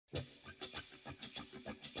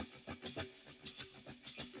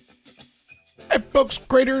folks,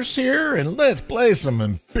 Craterz here, and let's play some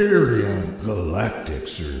Empyrion Galactic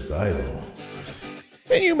Survival.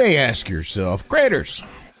 And you may ask yourself, Craterz,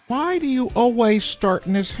 why do you always start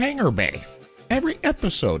in this hangar bay? Every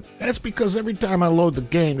episode. That's because every time I load the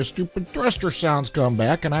game, the stupid thruster sounds come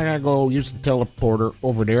back, and I gotta go use the teleporter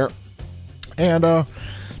over there and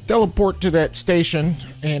teleport to that station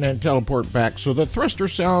and then teleport back so the thruster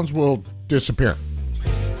sounds will disappear.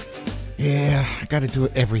 Yeah, I gotta do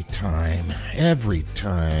it every time. Every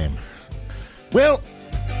time. Well,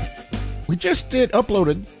 we just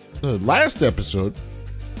uploaded the last episode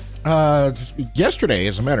yesterday,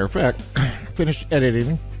 as a matter of fact. Finished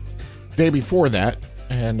editing day before that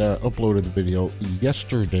and uploaded the video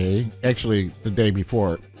yesterday. Actually, the day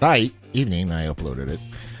before evening, I uploaded it.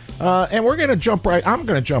 And we're gonna I'm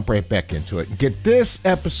gonna jump right back into it and get this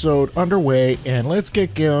episode underway, and let's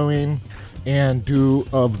get going and do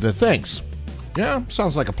of the things. Yeah,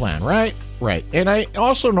 sounds like a plan, right? Right. And I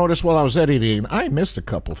also noticed while I was editing, I missed a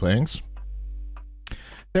couple things.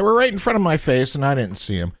 They were right in front of my face and I didn't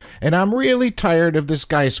see them. And I'm really tired of this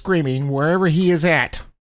guy screaming wherever he is at.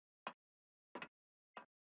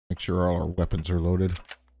 Make sure all our weapons are loaded.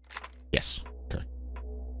 Yes. Okay.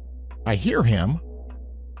 I hear him.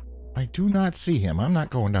 I do not see him. I'm not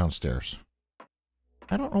going downstairs.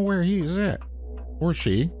 I don't know where he is at. Or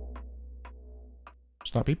she.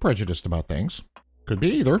 Let's not be prejudiced about things. Could be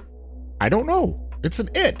either. I don't know. It's an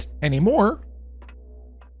it anymore.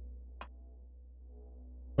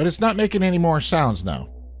 But it's not making any more sounds now.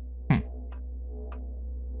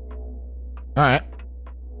 Alright.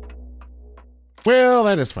 Well,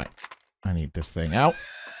 that is fine. I need this thing out.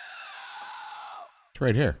 It's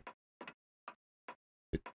right here.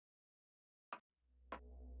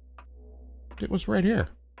 It was right here.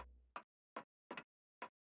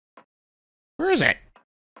 Where is it?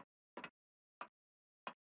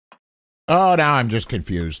 Oh, now I'm just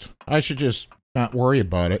confused. I should just not worry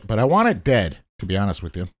about it, but I want it dead, to be honest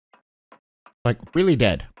with you. Like, really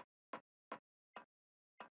dead.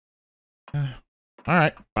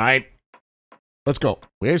 Alright, bye. Let's go.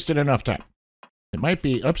 Wasted enough time. It might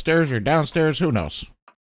be upstairs or downstairs, who knows?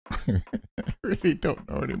 I really don't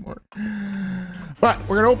know anymore. But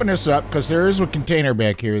we're going to open this up, because there is a container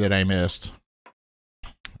back here that I missed.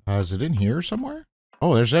 Is it in here somewhere?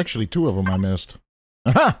 Oh, there's actually two of them I missed.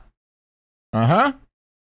 Uh-huh. Uh-huh.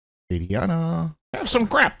 Adiona. Have some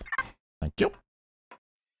crap. Thank you.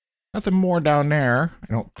 Nothing more down there,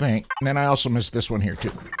 I don't think. And then I also missed this one here,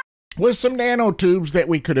 too. With some nanotubes that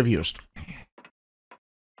we could have used.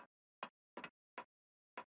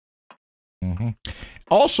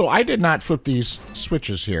 Also, I did not flip these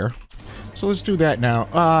switches here. So let's do that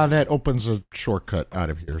now. That opens a shortcut out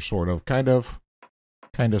of here, sort of. Kind of,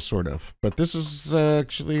 sort of. But this is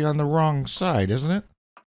actually on the wrong side, isn't it?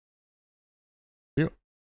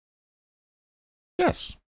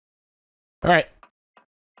 Yes. All right.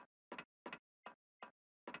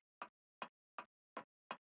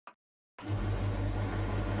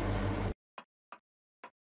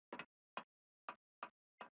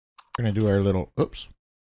 We're going to do our little... Oops.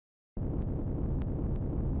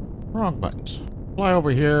 Wrong buttons. Fly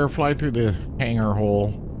over here, fly through the hangar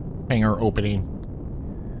hole, hangar opening,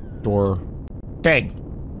 door. Dang.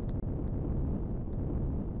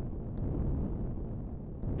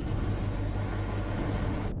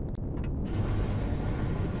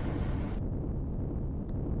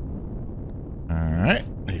 Alright,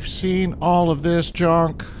 we've seen all of this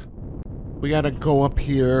junk. We gotta go up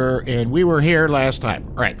here, and we were here last time.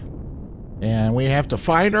 Right. And we have to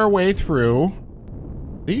find our way through.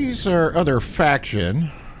 These are other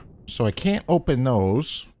faction, so I can't open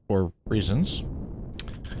those for reasons.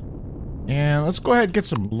 And let's go ahead and get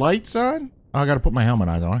some lights on. Oh, I gotta put my helmet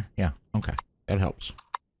on, don't I? Yeah, okay. That helps.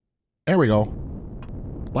 There we go.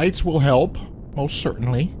 Lights will help, most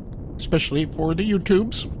certainly. Especially for the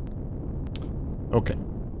YouTubes. Okay.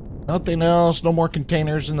 Nothing else. No more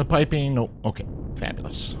containers in the piping. No. Okay.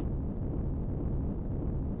 Fabulous.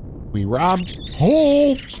 We robbed.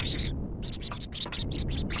 Oh!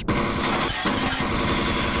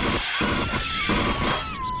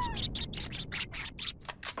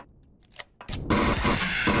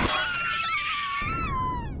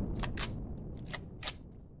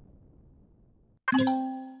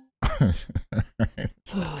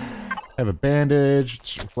 Have a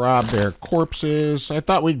bandage, rob their corpses. I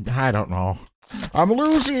thought I don't know. I'm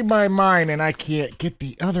losing my mind and I can't get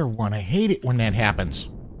the other one. I hate it when that happens.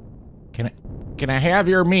 Can I have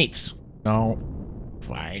your meats? No.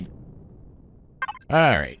 Fine.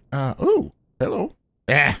 Alright. Ooh. Hello.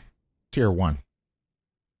 Ah. Tier 1.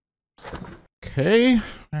 Okay.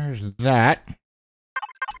 There's that.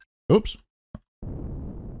 Oops.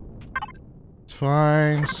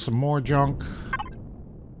 fine. Some more junk.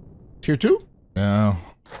 Tier 2? No.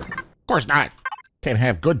 Of course not. Can't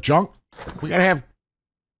have good junk. We gotta have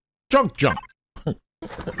junk. I don't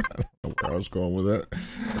know where I was going with that.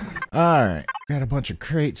 Alright. Got a bunch of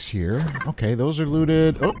crates here. Okay, those are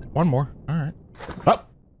looted. Oh, one more. Alright. Oh!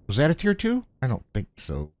 Was that a tier 2? I don't think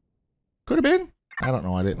so. Could have been. I don't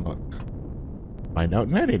know. I didn't look. Find out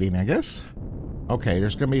in editing, I guess. Okay,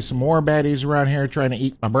 there's gonna be some more baddies around here trying to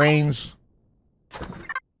eat my brains.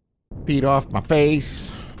 Feed off my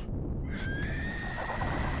face.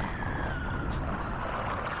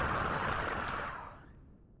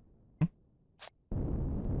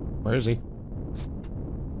 Where is he?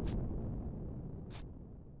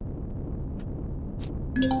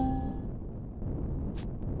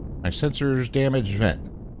 My sensors damaged vent.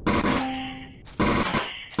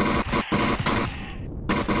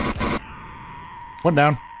 One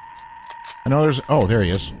down. I know there's... Oh, there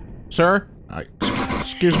he is. Sir?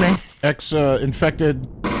 Excuse me? Ex-infected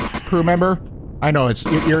crew member? I know, it's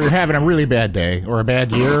you're having a really bad day. Or a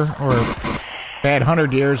bad year. Or a bad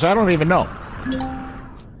 100 years. I don't even know.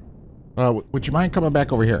 Would you mind coming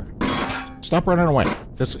back over here? Stop running away.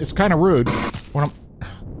 It's kind of rude when I'm...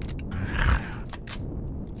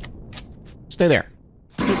 Stay there.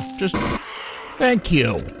 Just... Thank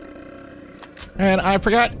you. And I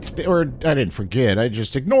forgot, or I didn't forget, I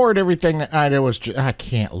just ignored everything that I was I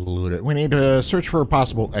can't loot it. We need to search for a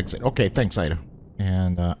possible exit. Okay, thanks, Ida.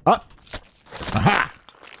 And, aha!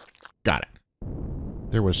 Got it.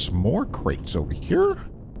 There was some more crates over here.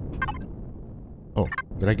 Oh,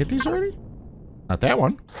 did I get these already? Not that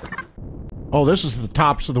one. Oh, this is the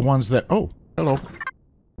tops of the ones that, oh, hello.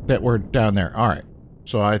 That were down there. Alright.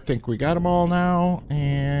 So I think we got them all now,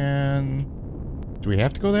 and... Do we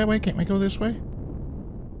have to go that way? Can't we go this way?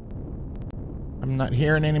 I'm not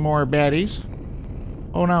hearing any more baddies.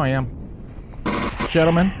 Oh, now I am.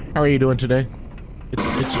 Gentlemen, how are you doing today?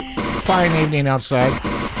 It's a fine evening outside.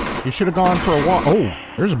 You should have gone for a walk. Oh,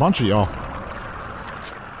 there's a bunch of y'all.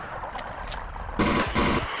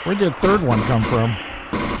 Where did the third one come from?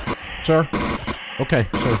 Sir? Okay,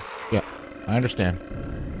 sir. Yeah, I understand.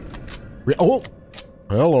 Oh!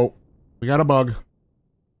 Hello. We got a bug.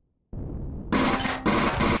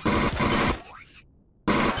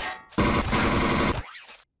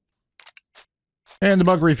 And the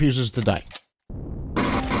bug refuses to die.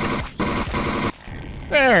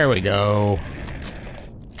 There we go.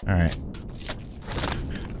 Alright.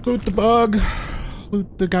 Loot the bug.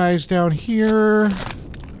 Loot the guys down here.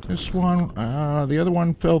 This one, the other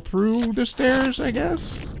one fell through the stairs, I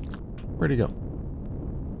guess? Where'd he go?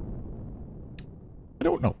 I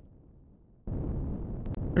don't know.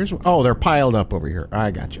 There's, oh, they're piled up over here.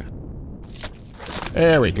 I gotcha.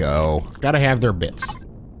 There we go. Gotta have their bits.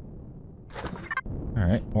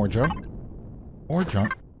 Alright, more junk. More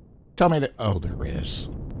junk. Tell me that... Oh, there is.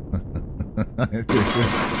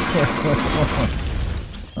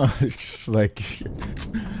 It's just like...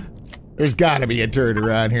 There's gotta be a turd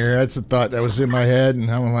around here. That's the thought that was in my head, and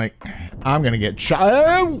I'm like... I'm gonna get shot.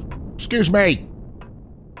 Oh! Excuse me!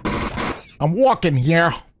 I'm walking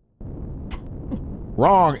here.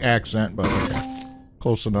 Wrong accent, but okay.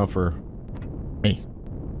 Close enough for me.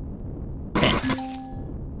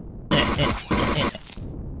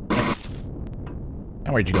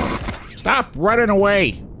 Now where'd you go? Stop running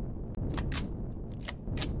away!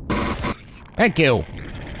 Thank you.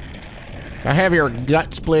 Can I have your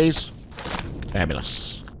guts, please?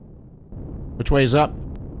 Fabulous. Which way's up?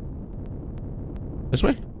 This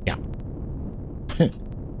way? Yeah.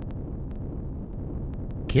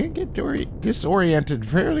 Can't get disoriented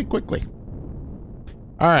fairly quickly.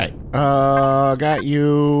 Alright. Got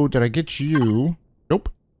you. Did I get you? Nope.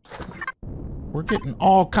 We're getting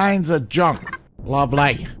all kinds of junk.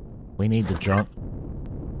 Lovely. We need the junk.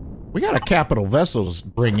 We got a capital vessel to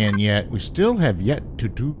bring in yet. We still have yet to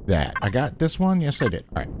do that. I got this one? Yes, I did.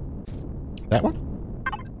 Alright. That one?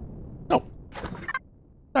 No.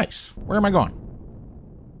 Nice. Where am I going?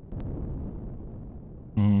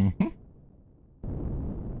 Mm-hmm.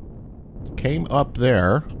 Came up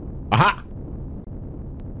there. Aha!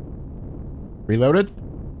 Reloaded?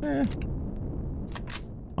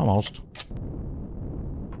 Almost.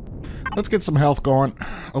 Let's get some health going.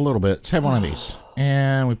 A little bit. Let's have one of these.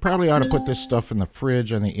 And we probably ought to put this stuff in the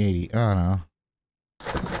fridge on the Adiona.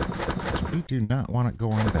 We do not want it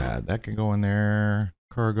going bad. That can go in there.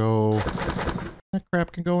 Cargo. That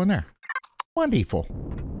crap can go in there. Wonderful.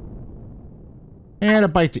 And a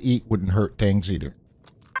bite to eat wouldn't hurt things either.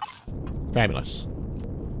 Fabulous.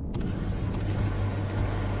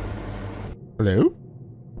 Hello?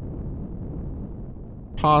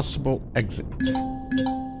 Possible exit.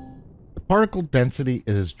 The particle density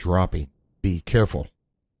is dropping. Be careful.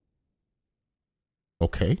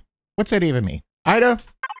 Okay. What's that even mean? Ida?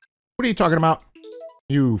 What are you talking about?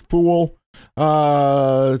 You fool.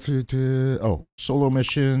 Oh, solo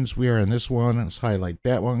missions. We are in this one. Let's highlight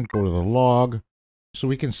that one. Go to the log so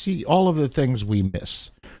we can see all of the things we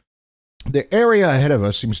miss. The area ahead of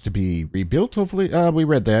us seems to be rebuilt, hopefully. We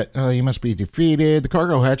read that. You must be defeated. The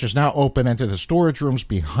cargo hatch is now open. Enter the storage rooms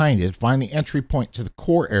behind it. Find the entry point to the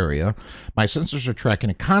core area. My sensors are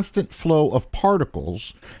tracking a constant flow of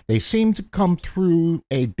particles. They seem to come through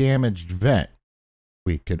a damaged vent.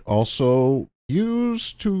 We could also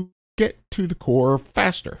use to get to the core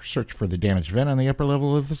faster. Search for the damaged vent on the upper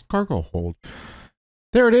level of this cargo hold.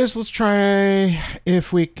 There it is. Let's try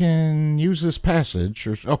if we can use this passage.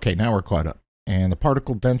 Okay, now we're caught up. And the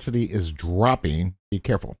particle density is dropping. Be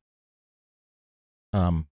careful.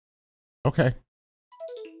 Okay.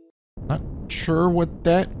 Not sure what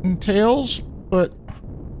that entails, but...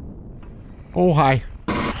 Oh, hi.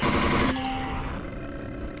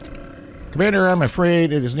 Commander, I'm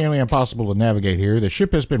afraid it is nearly impossible to navigate here. The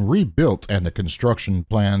ship has been rebuilt and the construction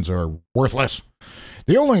plans are worthless.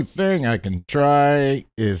 The only thing I can try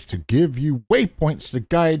is to give you waypoints to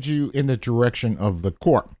guide you in the direction of the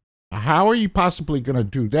core. How are you possibly going to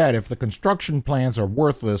do that if the construction plans are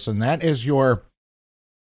worthless and that is your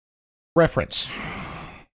reference?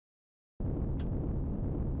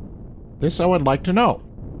 This I would like to know.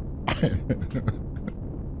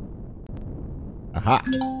 Aha!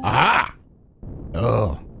 Aha!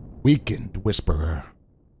 Oh, weakened whisperer.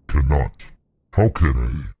 Cannot. How can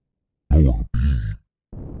a lower being?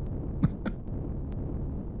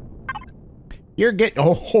 You're getting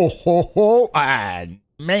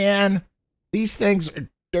man. These things are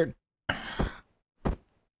they're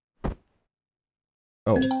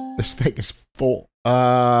oh, this thing is full.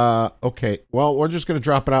 Okay. Well, we're just gonna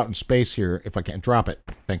drop it out in space here if I can drop it.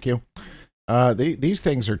 Thank you. These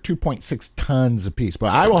things are 2.6 tons apiece, but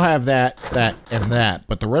I will have that, and that.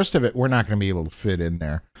 But the rest of it, we're not going to be able to fit in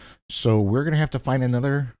there. So we're going to have to find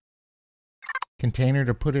another container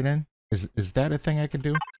to put it in. Is that a thing I can do?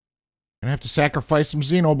 I'm going to have to sacrifice some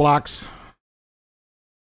xenoblocks.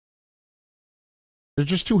 They're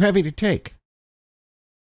just too heavy to take.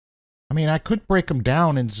 I mean, I could break them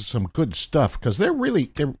down into some good stuff, because they're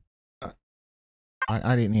really...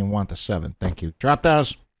 I didn't even want the 7. Thank you. Drop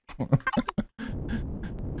those.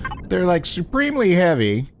 They're like supremely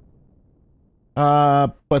heavy,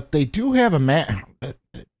 but they do have the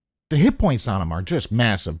hit points on them are just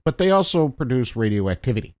massive, but they also produce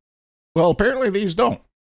radioactivity. Well, apparently these don't.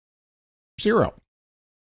 0.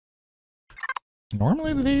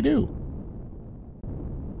 Normally they do.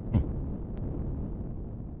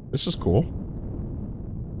 This is cool.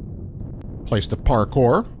 Place to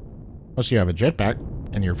parkour, unless you have a jetpack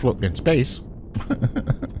and you're floating in space.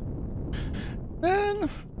 And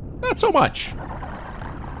not so much.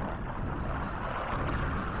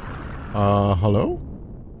 Hello?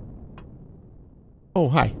 Oh,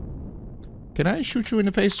 hi. Can I shoot you in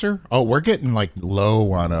the face, sir? Oh, we're getting, like,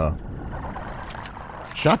 low on,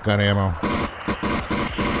 shotgun ammo.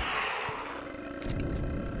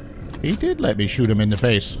 He did let me shoot him in the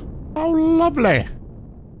face. How lovely.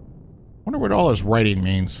 Wonder what all his writing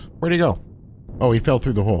means. Where'd he go? Oh, he fell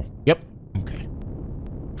through the hole. Yep. Okay.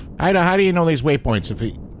 Ida, how do you know these waypoints if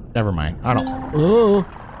he... Never mind. I don't... You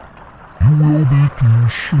will be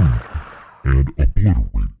consumed and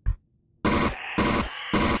obliterated.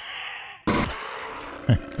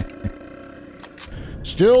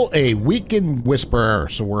 Still a weakened whisperer,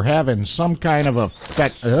 so we're having some kind of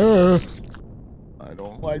effect. I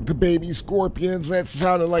don't like the baby scorpions. That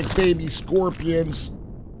sounded like baby scorpions.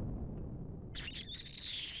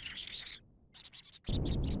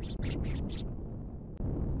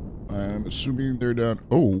 I'm assuming they're down.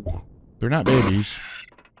 Oh, they're not babies,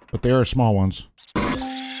 but they are small ones.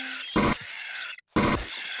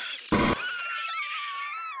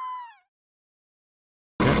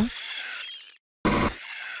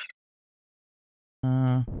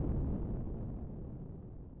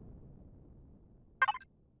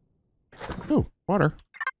 Oh, water.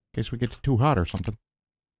 In case we get too hot or something.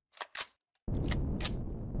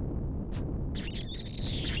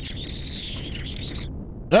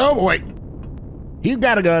 Oh boy. He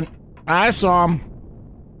got a gun. I saw him.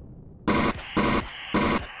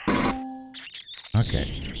 Okay.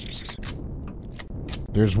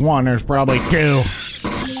 There's one. There's probably 2.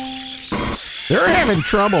 They're having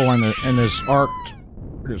trouble in this arced,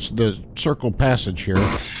 the circle passage here.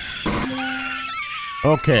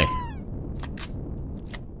 Okay.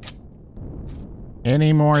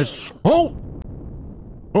 Any more? Oh!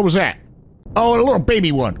 What was that? Oh, a little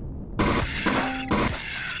baby one.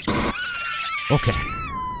 Okay.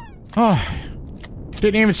 Oh,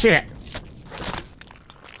 didn't even see it.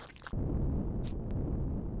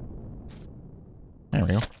 There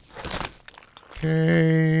we go.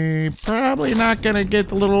 Okay, probably not gonna get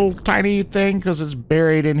the little tiny thing because it's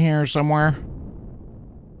buried in here somewhere.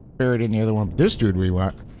 Buried in the other one. This dude we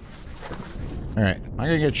want. All right, I'm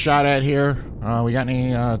gonna get shot at here. We got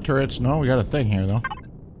any turrets? No, we got a thing here though.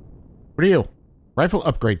 What are you? Rifle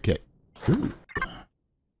upgrade kit. Ooh.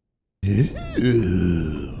 Ew.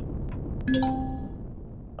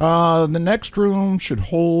 The next room should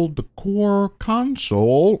hold the core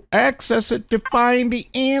console. Access it to find the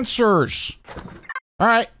answers. All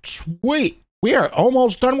right, sweet. We are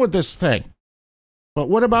almost done with this thing. But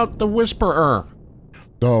what about the Whisperer?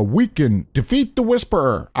 We can defeat the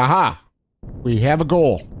Whisperer. Aha. We have a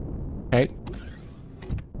goal. Okay.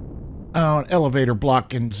 An elevator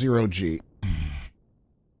block in 0G.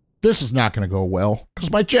 This is not going to go well,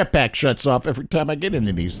 because my jetpack shuts off every time I get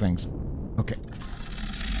into these things. Okay.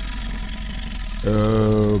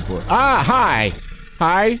 Oh, boy. Ah, hi!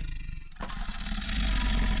 Hi!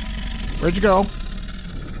 Where'd you go?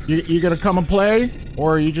 You gonna come and play?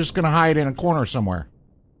 Or are you just gonna hide in a corner somewhere?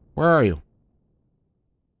 Where are you?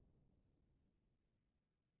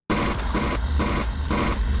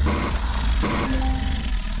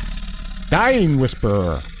 Dying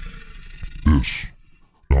Whisperer. This,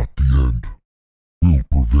 not the end, will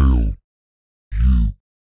prevail.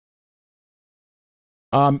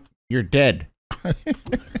 You. You're dead. Oh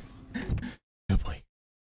boy.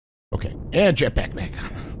 Okay, and jetpack back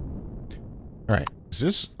on. Alright, is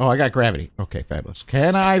this? Oh, I got gravity. Okay, fabulous.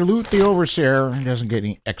 Can I loot the Overseer? He doesn't get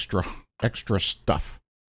any extra stuff.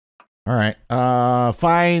 Alright,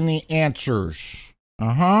 find the answers.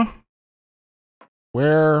 Uh-huh.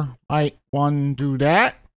 Where might one do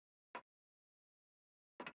that?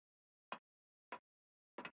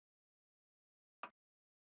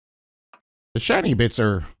 The shiny bits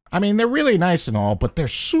are, I mean, they're really nice and all, but they're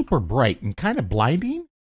super bright and kind of blinding.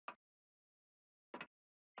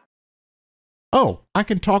 Oh, I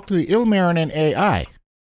can talk to the Ilmarinen AI.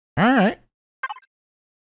 All right.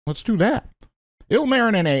 Let's do that.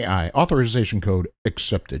 Ilmarinen AI, authorization code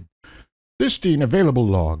accepted. Listing available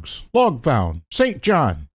logs. Log found. St.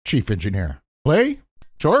 John, Chief Engineer. Play?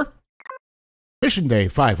 Sure. Mission day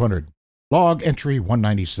 500. Log entry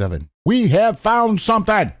 197. We have found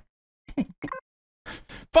something.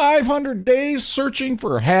 500 days searching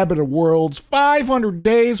for habitable worlds. 500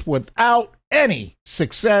 days without any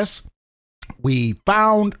success. We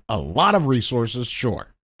found a lot of resources, sure.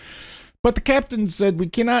 But the captain said we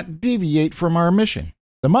cannot deviate from our mission.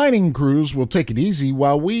 The mining crews will take it easy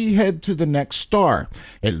while we head to the next star.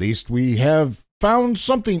 At least we have found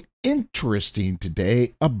something interesting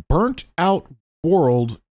today. A burnt-out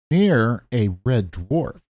world near a red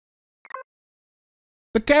dwarf.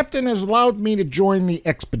 The captain has allowed me to join the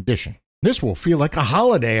expedition. This will feel like a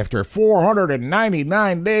holiday after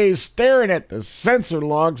 499 days staring at the sensor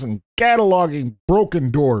logs and cataloging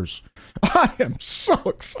broken doors. I am so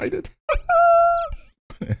excited.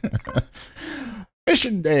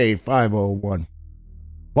 Mission day 501.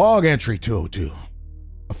 Log entry 202.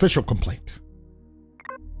 Official complaint.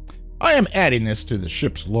 I am adding this to the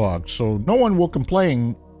ship's log so no one will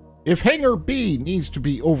complain if Hangar B needs to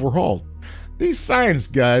be overhauled. These science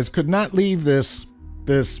guys could not leave this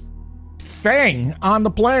thing on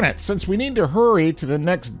the planet. Since we need to hurry to the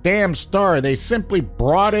next damn star, they simply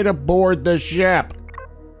brought it aboard the ship.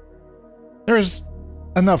 There's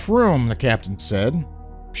enough room, the captain said.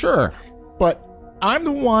 Sure, but I'm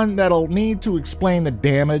the one that'll need to explain the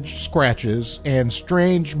damage, scratches, and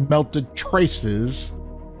strange melted traces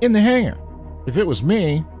in the hangar. If it was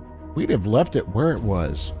me, we'd have left it where it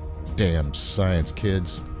was. Damn science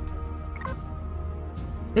kids.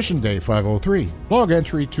 Mission day 503. Log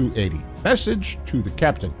entry 280. Message to the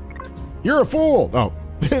captain. You're a fool! Oh,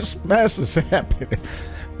 this mess is happening.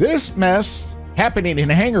 This mess happening in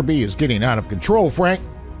Hangar B is getting out of control, Frank.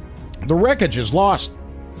 The wreckage is lost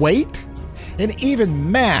weight and even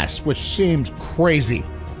mass, which seems crazy.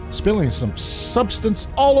 Spilling some substance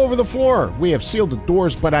all over the floor. We have sealed the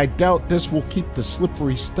doors, but I doubt this will keep the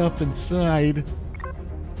slippery stuff inside.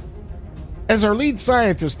 As our lead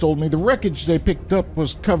scientist told me, the wreckage they picked up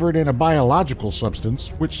was covered in a biological substance,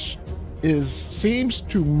 which seems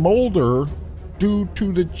to molder due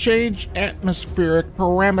to the changed atmospheric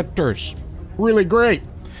parameters. Really great.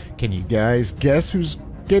 Can you guys guess who's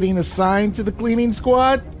getting assigned to the cleaning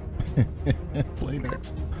squad? Play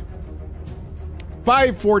next.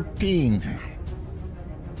 514.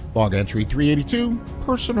 Log entry 382.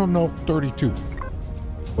 Personal note 32.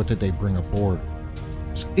 What did they bring aboard?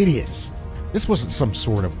 Those idiots. This wasn't some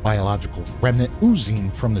sort of biological remnant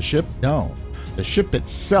oozing from the ship. No, the ship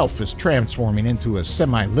itself is transforming into a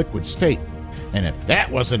semi-liquid state. And if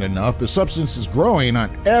that wasn't enough, the substance is growing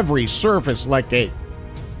on every surface like a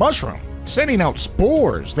mushroom, sending out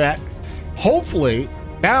spores that hopefully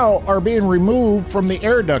now are being removed from the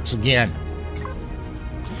air ducts again.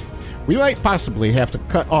 We might possibly have to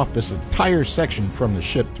cut off this entire section from the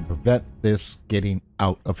ship to prevent this getting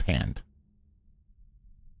out of hand.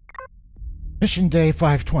 Mission Day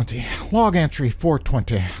 520, Log Entry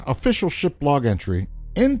 420, Official Ship Log Entry,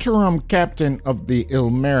 Interim Captain of the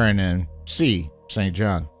Ilmarinen, C. St.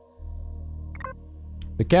 John.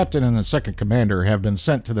 The captain and the second commander have been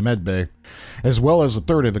sent to the medbay, as well as a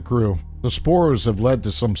third of the crew. The spores have led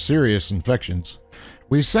to some serious infections.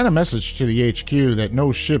 We sent a message to the HQ that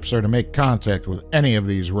no ships are to make contact with any of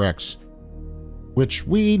these wrecks, which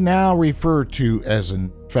we now refer to as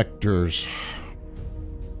infectors.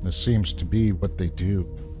 This seems to be what they do.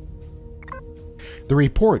 The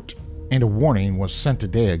report and a warning was sent a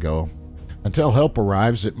day ago. Until help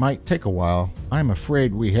arrives, it might take a while. I'm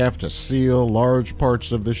afraid we have to seal large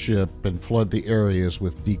parts of the ship and flood the areas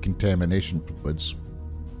with decontamination fluids.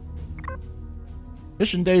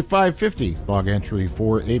 Mission Day 550, Log Entry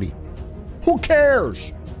 480. Who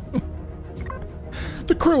cares?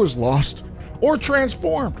 The crew is lost, or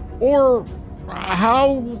transformed, or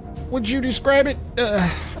how would you describe it?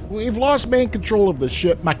 We've lost main control of the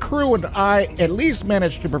ship. My crew and I at least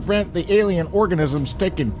managed to prevent the alien organisms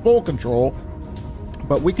taking full control,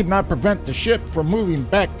 but we could not prevent the ship from moving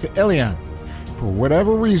back to Elion. For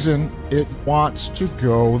whatever reason, it wants to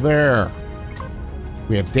go there.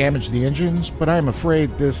 We have damaged the engines, but I'm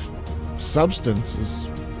afraid this substance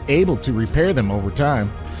is able to repair them over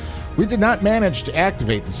time. We did not manage to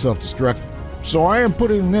activate the self-destruct, so I am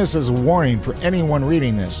putting this as a warning for anyone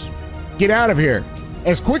reading this. Get out of here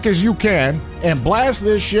as quick as you can and blast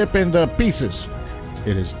this ship into pieces.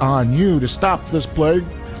 It is on you to stop this plague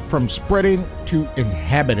from spreading to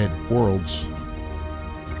inhabited worlds.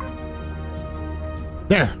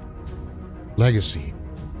 There. Legacy.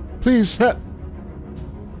 Please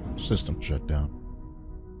System shut down.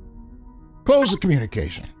 Close the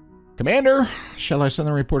communication. Commander, shall I send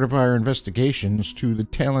the report of our investigations to the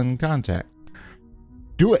Talon contact?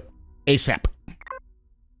 Do it. ASAP.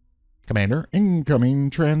 Commander,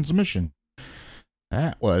 incoming transmission.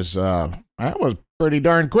 That was pretty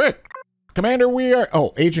darn quick. Commander,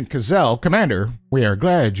 Agent Cazell, Commander, we are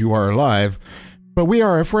glad you are alive, but we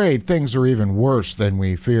are afraid things are even worse than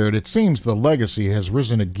we feared. It seems the legacy has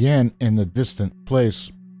risen again in a distant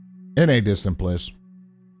place. And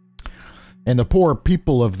the poor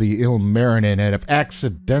people of the Ilmarinen have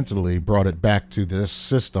accidentally brought it back to this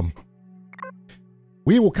system.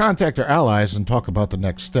 We will contact our allies and talk about the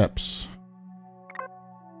next steps.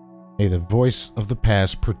 May the voice of the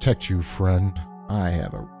past protect you, friend. I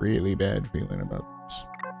have a really bad feeling about this.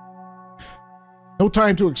 No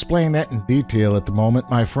time to explain that in detail at the moment,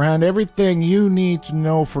 my friend. Everything you need to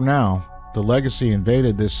know for now. The Legacy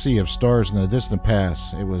invaded this sea of stars in the distant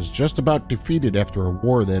past. It was just about defeated after a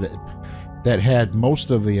war that had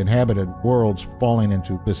most of the inhabited worlds falling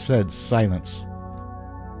into besaid silence.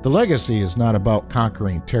 The Legacy is not about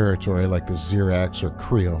conquering territory like the Xerax or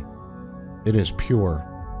Creel. It is pure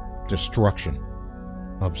destruction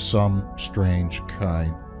of some strange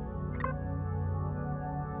kind.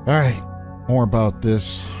 Alright, more about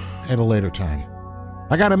this at a later time.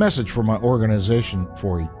 I got a message from my organization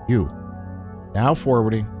for you. Now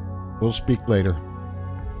forwarding. We'll speak later.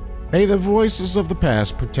 May the voices of the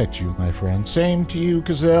past protect you, my friend. Same to you,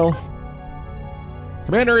 Cazell.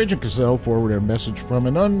 Commander Agent Cazell forwarded a message from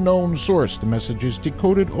an unknown source. The message is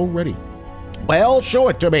decoded already. Well, show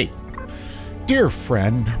it to me. Dear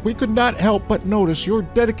friend, we could not help but notice your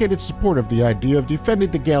dedicated support of the idea of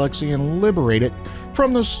defending the galaxy and liberate it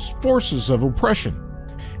from the forces of oppression.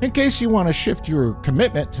 In case you want to shift your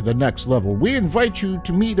commitment to the next level, we invite you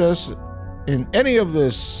to meet us in any of the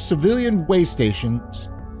civilian way stations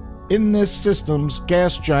in this system's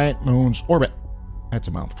gas giant moon's orbit. That's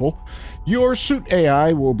a mouthful. Your suit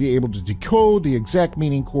AI will be able to decode the exact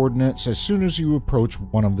meeting coordinates as soon as you approach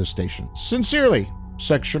one of the stations. Sincerely,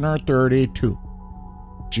 Sectioner 32,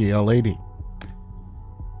 GLAD.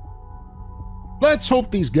 Let's hope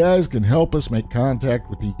these guys can help us make contact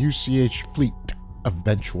with the UCH fleet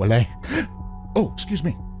eventually. Oh, excuse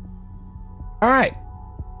me. All right.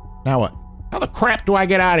 Now what? How the crap do I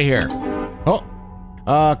get out of here?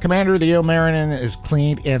 Oh, Commander, the Ilmarinen is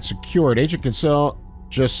cleaned and secured. Agent Cazell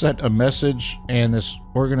just sent a message, and this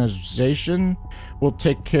organization will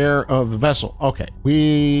take care of the vessel. Okay,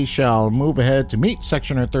 we shall move ahead to meet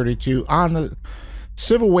Sectioner 32 on the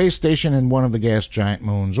Civil waste station in one of the gas giant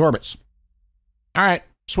moon's orbits. All right,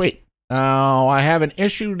 sweet. Now, I have an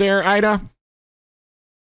issue there, Ida.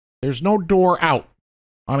 There's no door out.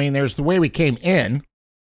 I mean, there's the way we came in.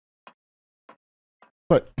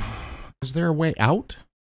 But is there a way out?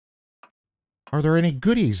 Are there any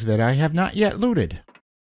goodies that I have not yet looted?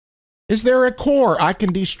 Is there a core I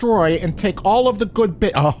can destroy and take all of the good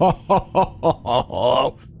bit?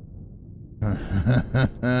 Oh,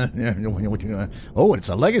 oh, it's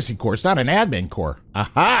a legacy core. It's not an admin core.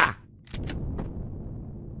 Aha!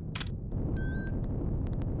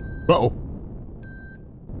 Uh-oh.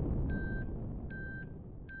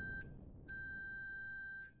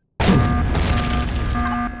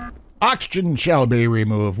 Oxygen shall be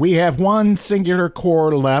removed. We have one singular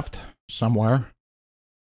core left somewhere.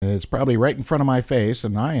 It's probably right in front of my face,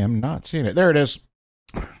 and I am not seeing it. There it is.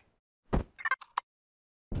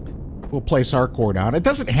 We'll place our core down. It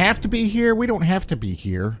doesn't have to be here. We don't have to be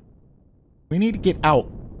here. We need to get out.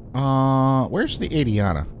 Where's the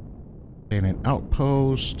Adiona? And an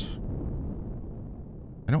outpost.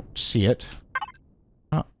 I don't see it.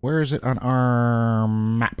 Where is it on our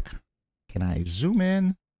map? Can I zoom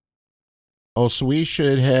in? Oh, so we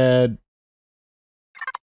should head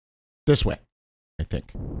this way, I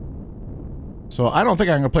think. So I don't think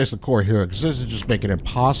I'm going to place the core here, because this is just making it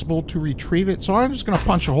impossible to retrieve it. So I'm just going to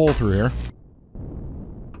punch a hole through here.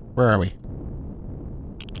 Where are we?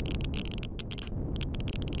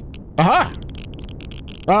 Aha!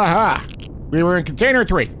 Aha! We were in container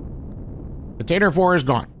 3. Container 4 is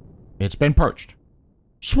gone. It's been purged.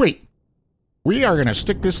 Sweet. We are going to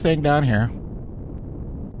stick this thing down here.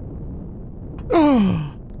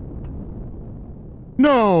 Oh.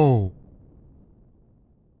 No!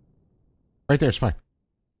 Right there, it's fine.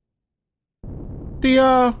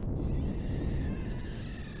 The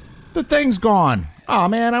thing's gone. Oh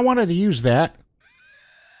man, I wanted to use that.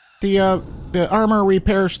 The armor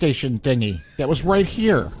repair station thingy that was right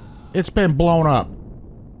here. It's been blown up.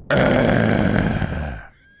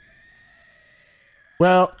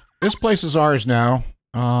 Well, this place is ours now.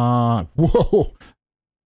 Whoa.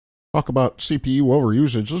 Talk about CPU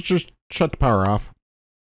overusage. Let's just shut the power off.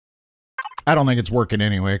 I don't think it's working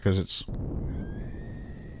anyway, because it's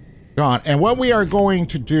gone. And what we are going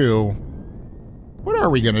to do... What are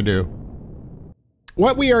we going to do?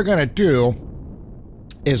 What we are going to do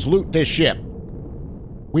is loot this ship.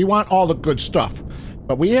 We want all the good stuff.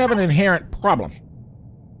 But we have an inherent problem.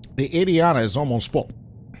 The Adiona is almost full.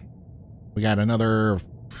 We got another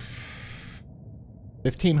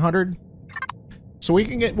 1,500. So we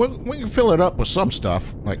can get, we can fill it up with some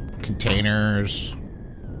stuff, like containers.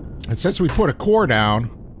 And since we put a core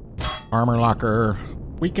down, armor locker,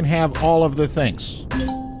 we can have all of the things.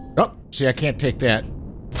 Oh, see, I can't take that.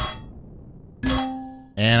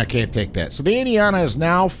 And I can't take that. So the Adiona is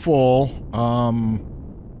now full.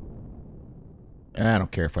 I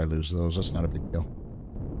don't care if I lose those. That's not a big deal.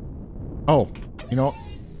 Oh, you know,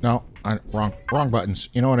 no, wrong buttons.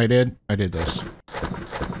 You know what I did? I did this.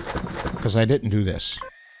 Because I didn't do this.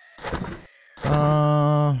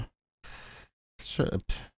 Toss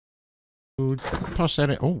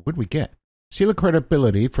that in. Oh, what'd we get? Seal of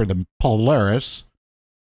credibility for the Playz.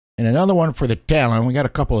 And another one for the Talon. We got a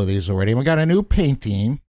couple of these already. We got a new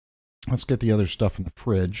painting. Let's get the other stuff in the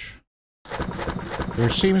fridge.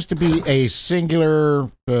 There seems to be a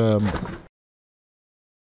singular... what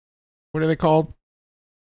are they called?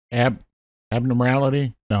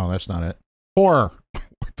 Abnormality? No, that's not it. Horror.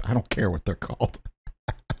 I don't care what they're called.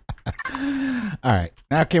 Alright.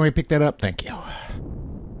 Now can we pick that up? Thank you.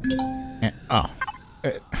 And, oh.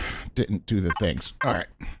 It didn't do the things. Alright.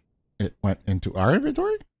 It went into our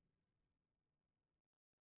inventory?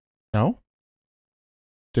 No?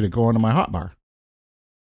 Did it go into my hotbar?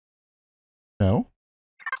 No?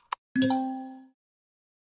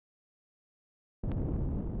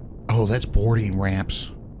 Oh, that's boarding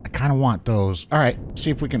ramps. I kind of want those. All right, see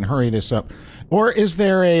if we can hurry this up. Or is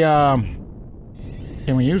there a,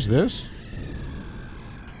 can we use this?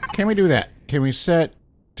 Can we do that? Can we set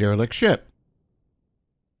derelict ship?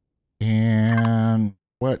 And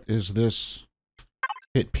what is this?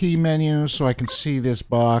 Hit P menu so I can see this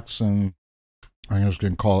box, and I'm just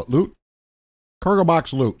going to call it loot. Cargo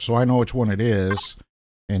box loot, so I know which one it is.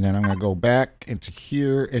 And then I'm going to go back into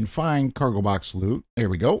here and find cargo box loot. There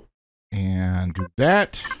we go. And do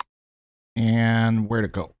that. And where'd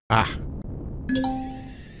it go? Ah.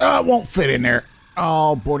 Oh, it won't fit in there.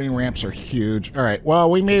 Oh, boarding ramps are huge. All right,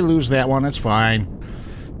 well, we may lose that one. That's fine.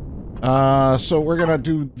 So we're going to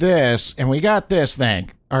do this. And we got this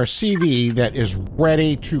thing. Our CV that is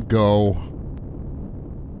ready to go.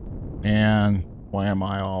 And why am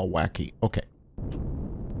I all wacky? Okay.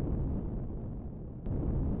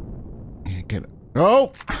 Can't get it.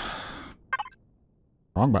 Oh!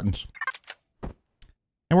 Wrong buttons.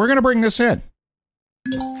 And we're going to bring this in.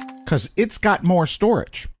 Because it's got more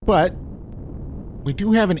storage. But we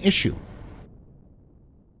do have an issue.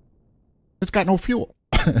 It's got no fuel.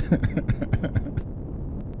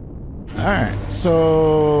 Alright,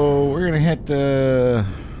 so we're going to hit the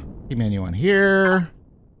key menu on here.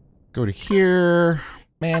 Go to here.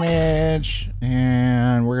 Manage.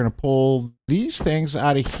 And we're going to pull these things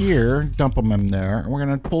out of here. Dump them in there. And we're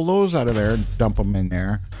going to pull those out of there and dump them in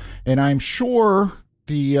there. And I'm sure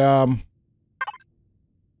the... and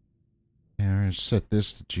we're going to set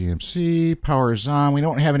this to GMC. Power's on. We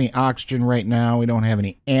don't have any oxygen right now. We don't have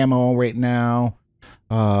any ammo right now.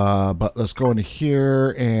 But let's go into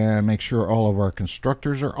here and make sure all of our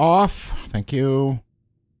constructors are off. Thank you.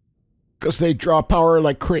 Because they draw power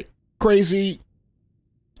like crazy.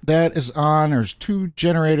 That is on. There's 2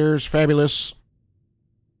 generators. Fabulous.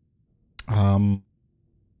 What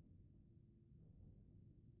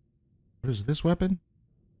is this weapon?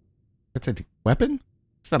 That's a weapon?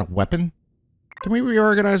 It's not a weapon. Can we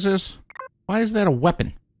reorganize this? Why is that a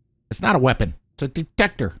weapon? It's not a weapon. It's a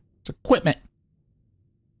detector. It's equipment.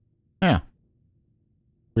 Yeah.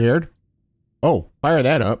 Weird. Oh, fire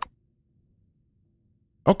that up.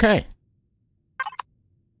 Okay.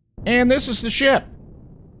 And this is the ship.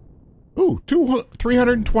 Ooh,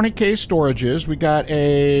 320k storages. We got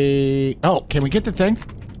a... Oh, can we get the thing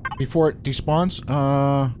before it despawns?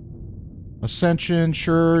 Ascension,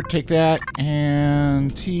 sure, take that.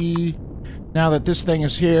 And T. Now that this thing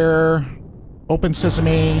is here, open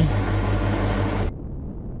sesame.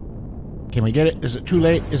 Can we get it? Is it too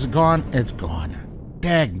late? Is it gone? It's gone.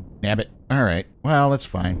 Dag nabbit. All right. Well, that's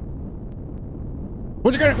fine.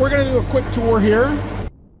 We're gonna do a quick tour here.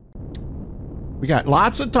 We got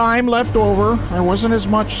lots of time left over. There wasn't as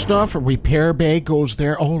much stuff. A repair bay goes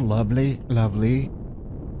there. Oh, lovely, lovely,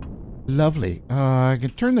 lovely. I can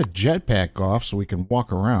turn the jetpack off so we can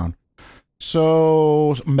walk around.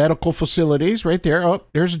 So, medical facilities right there. Oh,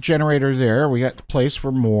 there's a generator there. We got the place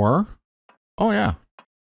for more. Oh, yeah.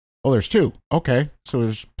 Oh, there's 2. Okay. So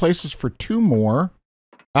there's places for 2 more.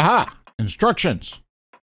 Aha! Instructions.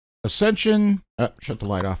 Ascension. Shut the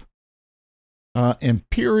light off.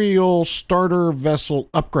 Imperial starter vessel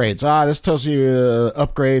upgrades. Ah, this tells you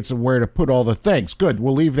upgrades and where to put all the things. Good.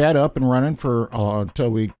 We'll leave that up and running for until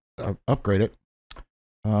we upgrade it.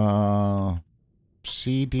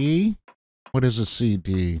 CD. What is a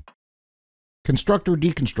CD? Constructor,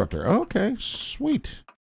 deconstructor. Okay, sweet.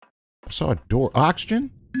 I saw a door.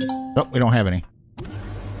 Oxygen? Oh, we don't have any.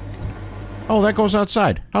 Oh, that goes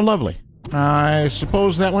outside. How lovely. I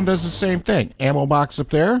suppose that one does the same thing. Ammo box up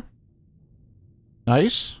there.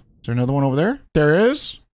 Nice. Is there another one over there? There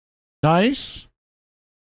is. Nice.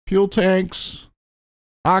 Fuel tanks.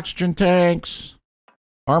 Oxygen tanks.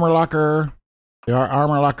 Armor locker. There are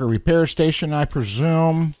armor locker repair station, I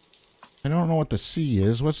presume. I don't know what the C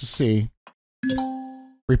is. What's the C?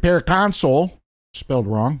 Repair console. Spelled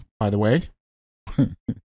wrong, by the way.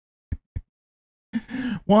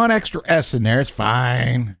 1 extra S in there. It's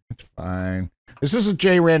fine. It's fine. This is a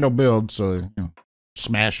JRandall build, so, you know,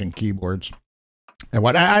 smashing keyboards. And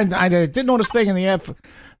what I did notice thing in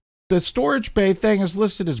the storage bay thing is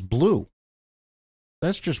listed as blue.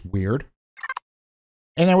 That's just weird.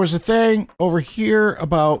 And there was a thing over here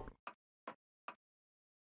about,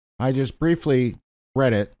 I just briefly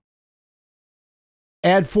read it.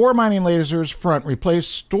 Add 4 mining lasers front, replace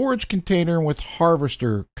storage container with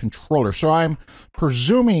harvester controller. So I'm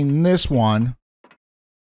presuming this one,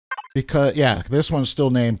 because, yeah, this one's still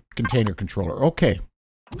named container controller. Okay.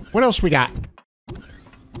 What else we got?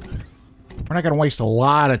 We're not going to waste a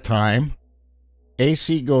lot of time.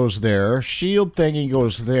 AC goes there. Shield thingy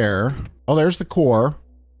goes there. Oh, there's the core.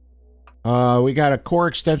 We got a core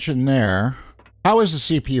extension there. How is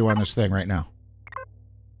the CPU on this thing right now?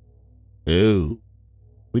 Ooh.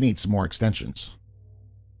 We need some more extensions.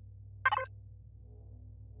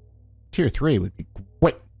 Tier 3 would be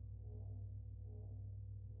great.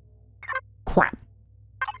 Crap.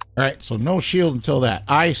 Alright, so no shield until that.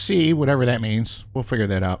 IC, whatever that means. We'll figure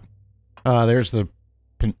that out. There's the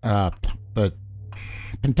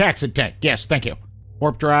Pentaxid tank. Yes, thank you.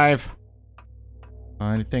 Warp drive.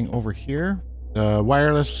 Anything over here?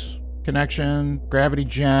 Wireless connection. Gravity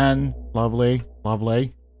gen. Lovely.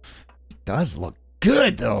 Lovely. It does look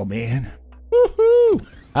good, though, man. Woohoo!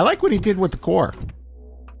 I like what he did with the core.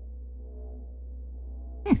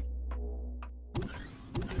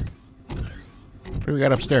 What do we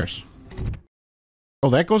got upstairs?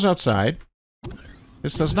 Oh, that goes outside.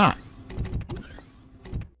 This does not.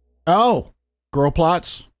 Oh! Girl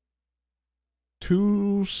plots.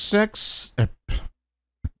 2 sets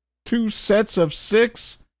of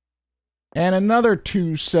 6. And another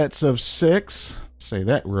 2 sets of 6. Say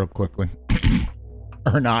that real quickly.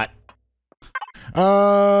 Or not.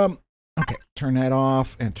 Okay, turn that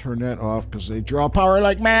off and turn that off because they draw power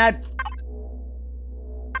like mad.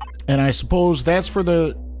 And I suppose that's for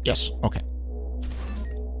the... Yes, okay.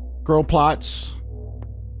 Grow plots.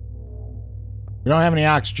 We don't have any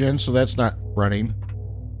oxygen, so that's not running.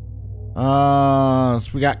 So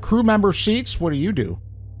we got crew member seats. What do you do?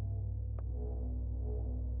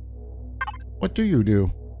 What do you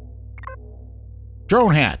do?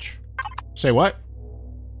 Drone hatch. Say what?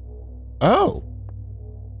 Oh.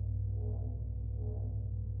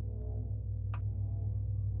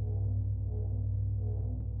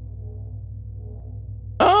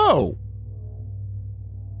 Oh.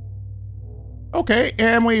 Okay,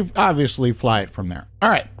 and we've obviously fly it from there. All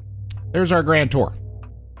right. There's our grand tour.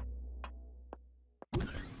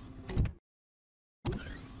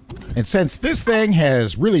 And since this thing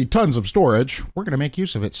has really tons of storage, we're going to make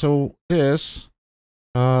use of it. So this,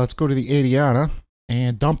 let's go to the Adiona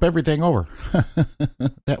and dump everything over.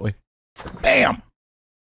 That way. Bam!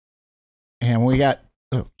 And we got,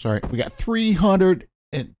 oh, sorry, we got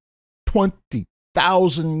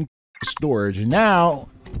 320,000 storage. And now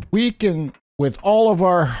we can, with all of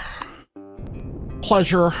our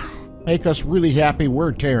pleasure, make us really happy.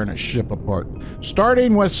 We're tearing a ship apart.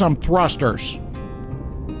 Starting with some thrusters.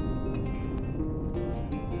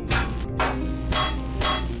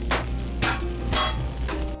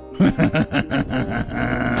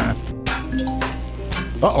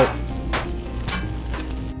 Uh-oh.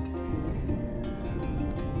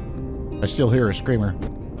 I still hear a screamer.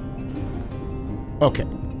 Okay.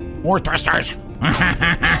 More thrusters.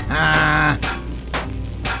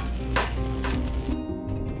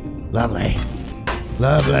 Lovely.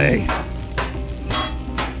 Lovely.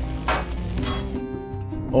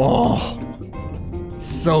 Oh.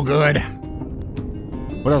 So good.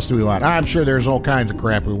 What else do we want? I'm sure there's all kinds of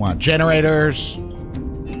crap we want. Generators.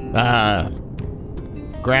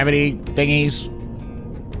 Gravity thingies.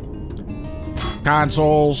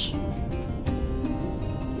 Consoles.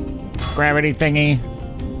 Gravity thingy.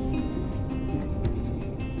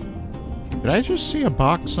 Did I just see a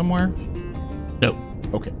box somewhere? No.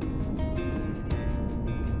 Okay.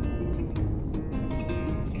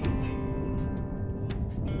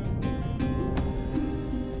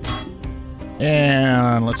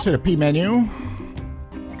 And let's hit a P menu.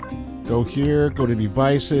 Go here, go to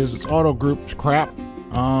devices. It's auto grouped crap.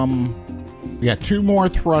 We got 2 more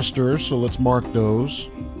thrusters, so let's mark those.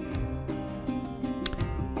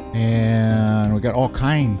 And we got all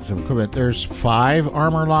kinds of equipment. There's 5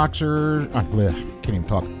 armor lockers. Can't even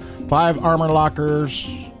talk. 5 armor lockers,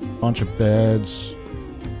 bunch of beds,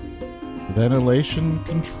 ventilation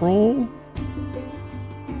control.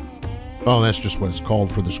 Oh, that's just what it's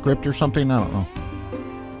called for the script or something? I don't know.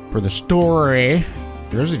 For the story,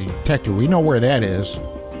 there's a detector. We know where that is.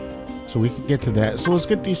 So we can get to that. So let's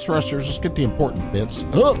get these thrusters. Let's get the important bits.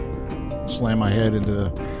 Oh! Slam my head into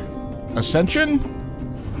the Ascension.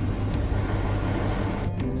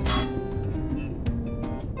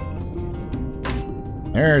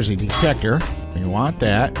 There's a detector. We want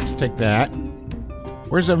that. Let's take that.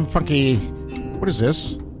 Where's them funky... What is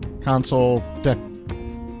this? Console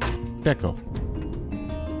deco.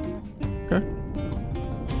 Okay.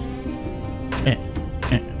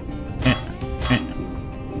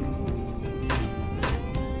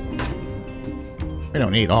 We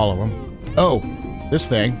don't need all of them. Oh, this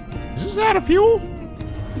thing. Is this out of fuel?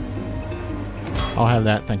 I'll have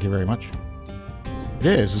that, thank you very much. It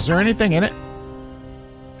is. Is there anything in it?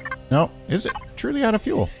 No. Is it truly out of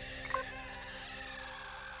fuel?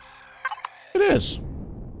 It is.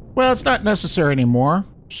 Well, it's not necessary anymore.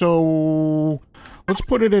 So let's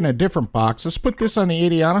put it in a different box. Let's put this on the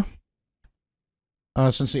Adiona.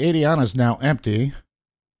 Since the Adiona is now empty.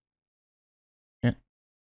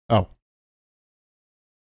 Oh.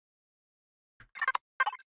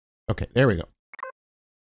 Okay, there we go.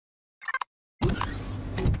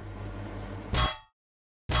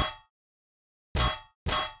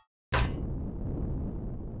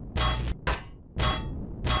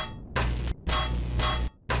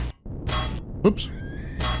 Oops.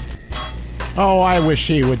 Oh, I wish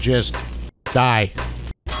he would just die.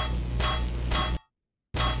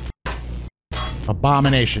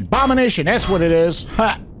 Abomination. Abomination, that's what it is.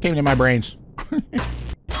 Ha! Came to my brains.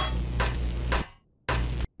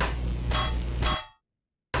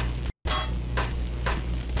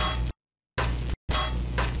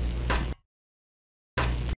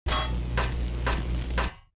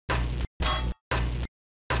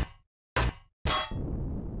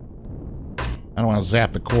 I don't want to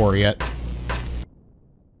zap the core yet.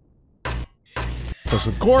 Because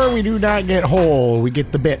the core we do not get whole, we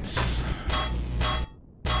get the bits.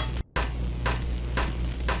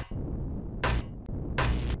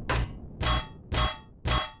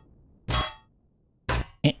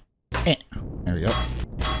 There we go.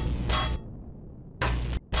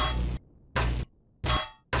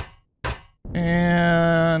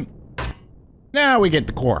 And now we get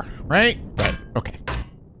the core, right? Right. Okay.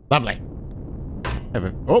 Lovely.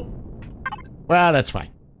 Oh. Well, that's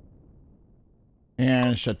fine.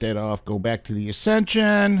 And shut that off. Go back to the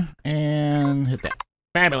Ascension and hit that.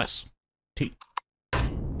 Fabulous. T.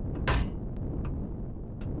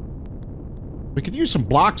 We could use some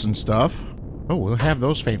blocks and stuff. Oh, we'll have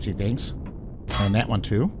those fancy things. And that one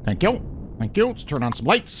too. Thank you. Thank you. Let's turn on some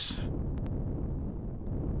lights.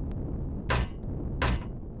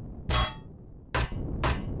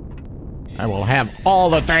 I will have all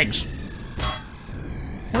the things.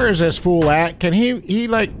 Where is this fool at? Can he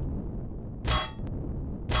like...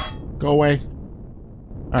 Go away.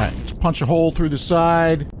 Alright, let's punch a hole through the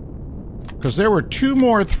side. Because there were 2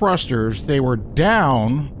 more thrusters. They were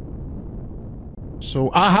down. So,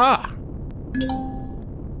 aha!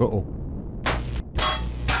 Uh-oh.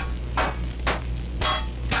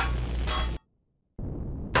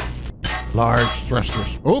 Large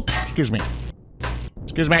thrusters. Oops, excuse me.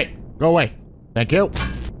 Excuse me. Go away. Thank you.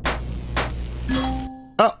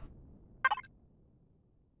 Oh.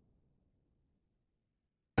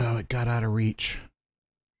 Oh, it got out of reach.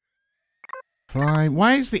 Fine.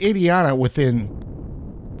 Why is the Adiona within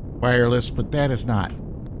wireless, but that is not?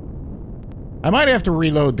 I might have to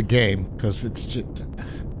reload the game, because it's just...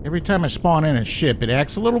 Every time I spawn in a ship, it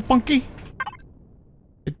acts a little funky.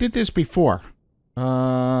 It did this before.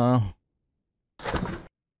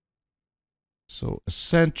 So,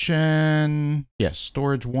 Ascension... Yes,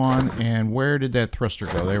 storage 1, and where did that thruster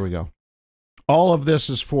go? There we go. All of this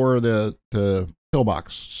is for the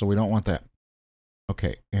pillbox, so we don't want that.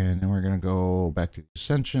 Okay, and then we're going to go back to the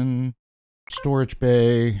Ascension, storage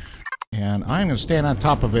bay, and I'm going to stand on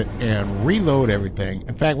top of it and reload everything.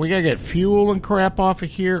 In fact, we got to get fuel and crap off of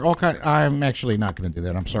here. I'm actually not going to do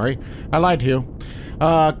that. I'm sorry. I lied to you.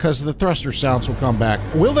 Because the thruster sounds will come back.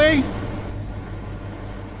 Will they?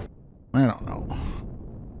 I don't know.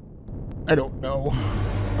 I don't know.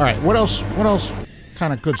 All right, what else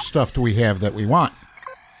kind of good stuff do we have that we want?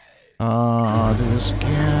 Do this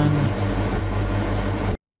again.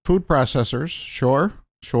 Food processors, sure,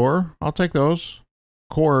 I'll take those.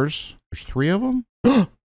 Cores, there's 3 of them. I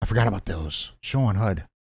forgot about those. Show on HUD.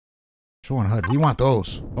 We want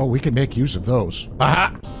those. Oh, we can make use of those. Aha!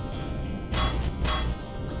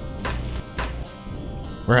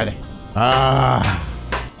 Where are they?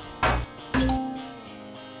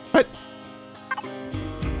 What?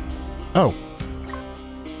 Oh.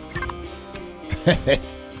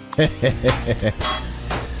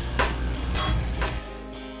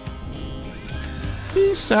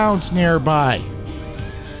 He sounds nearby.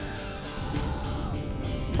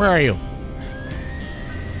 Where are you?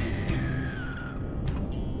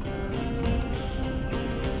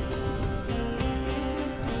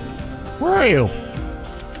 Where are you?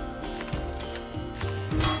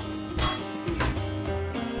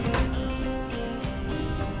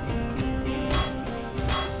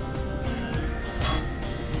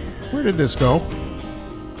 Where did this go?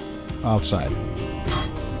 Outside.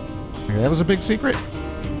 Okay, that was a big secret.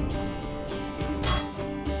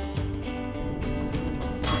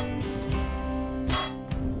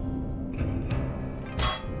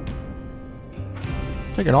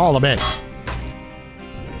 Taking all the bits.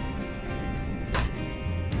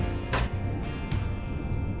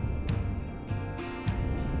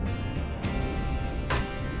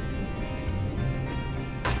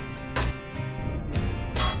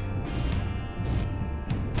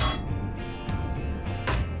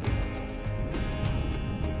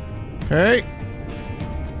 Okay.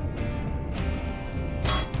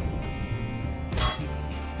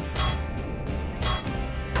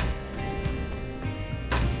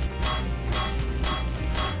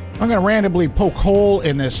 I'm gonna randomly poke hole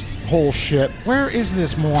in this whole ship. Where is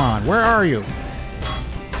this moron? Where are you?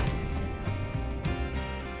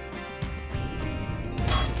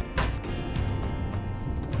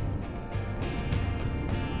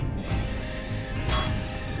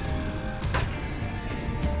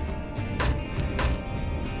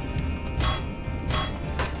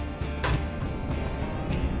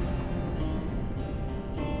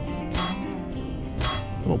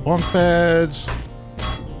 Little bunk beds.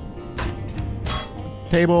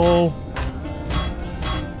 Table.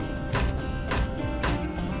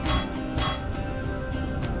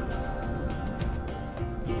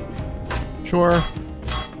 Sure.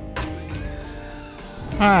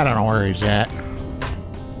 I don't know where he's at.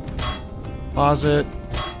 Closet.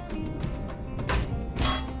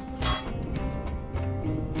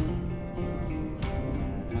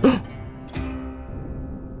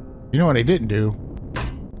 You know what I didn't do?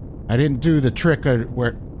 I didn't do the trick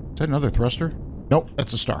where... Is that another thruster? Nope,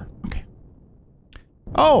 that's a star. Okay.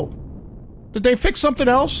 Oh! Did they fix something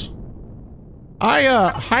else? I,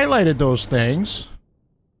 highlighted those things.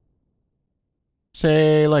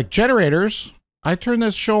 Say, like, generators. I turned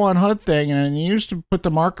this show on HUD thing, and you used to put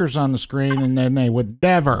the markers on the screen, and then they would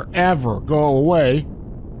never, ever go away.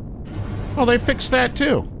 Oh, they fixed that,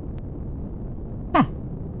 too. Huh.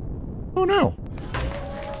 Oh, no.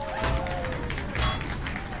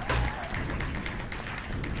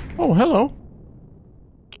 Oh, hello.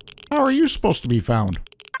 How are you supposed to be found?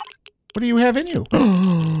 What do you have in you?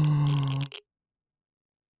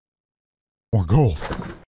 More gold.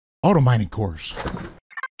 Auto mining cores.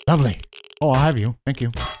 Lovely. Oh, I'll have you. Thank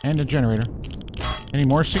you. And a generator. Any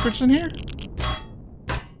more secrets in here?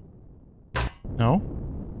 No?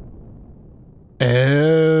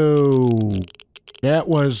 Oh. That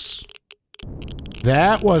was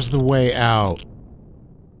the way out.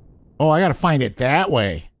 Oh, I gotta find it that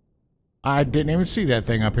way. I didn't even see that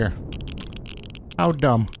thing up here. How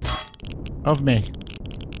dumb. Of me.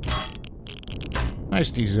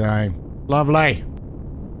 Nice design. Lovely.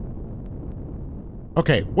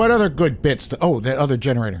 Okay, what other good bits to... Oh, that other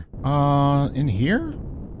generator. In here?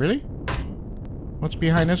 Really? What's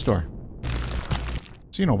behind this door?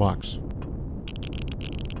 Xenobox.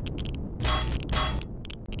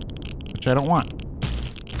 Which I don't want.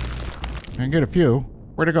 I can get a few.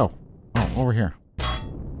 Where'd it go? Oh, over here.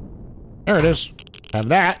 There it is. Have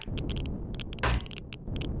that.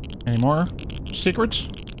 Any more secrets?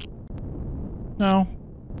 No.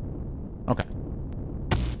 Okay.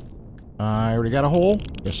 I already got a hole.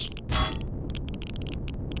 Yes.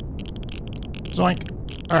 Zoink.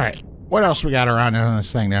 Alright. What else we got around in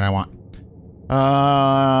this thing that I want?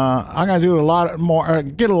 I'm gonna do a lot more,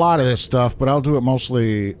 get a lot of this stuff, but I'll do it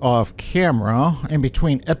mostly off camera, in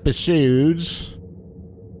between episodes.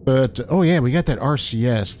 But, oh yeah, we got that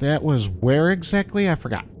RCS. That was where exactly? I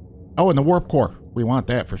forgot. Oh, and the warp core. We want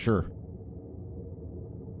that for sure.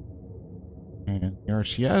 And the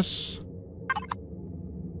RCS.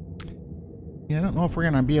 Yeah, I don't know if we're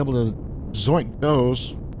gonna be able to zoink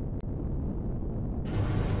those.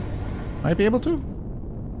 Might be able to?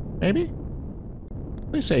 Maybe?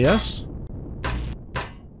 Please say yes.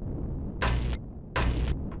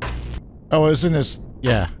 Oh, it was in this...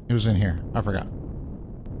 Yeah, it was in here. I forgot.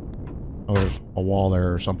 Oh, there's a wall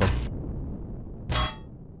there or something.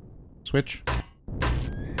 Switch.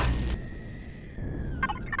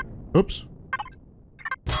 Oops.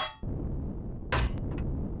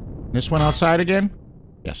 This one outside again?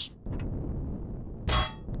 Yes.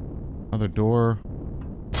 Another door.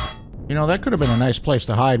 You know, that could have been a nice place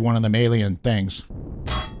to hide one of them alien things.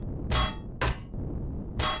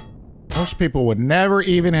 Most people would never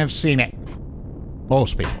even have seen it.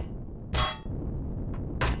 Most people.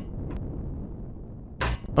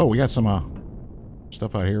 Oh, we got some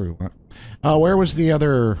stuff out here we want. Where was the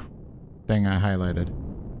other thing I highlighted?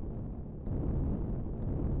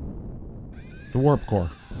 The warp core.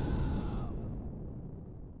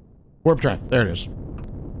 Warp drive. There it is.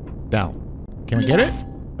 Down. Can we get it?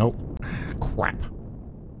 Nope. Crap.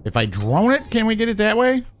 If I drone it, can we get it that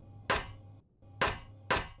way?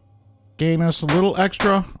 Gain us a little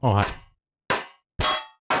extra. Oh,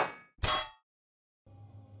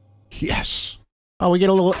 yes. Oh, we get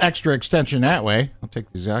a little extra extension that way. I'll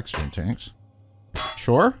take these oxygen tanks.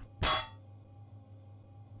 Sure.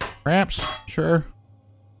 Ramps. Sure.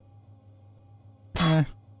 Eh.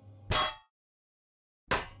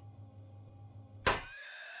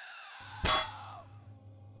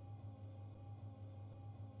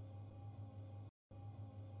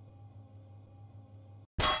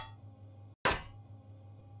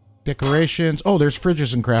 Decorations. Oh, there's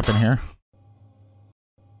fridges and crap in here.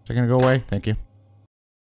 Is it gonna go away? Thank you.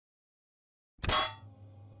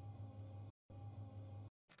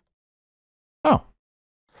 Oh.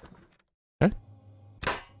 Okay.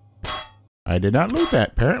 I did not loot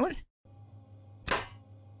that, apparently.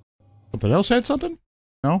 Something else had something?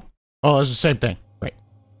 No? Oh, it's the same thing. Right.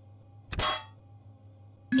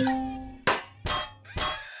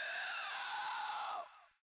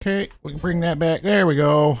 Okay, we can bring that back. There we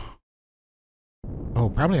go. Oh,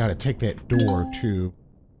 probably ought to take that door to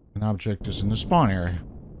an object is in the spawn area.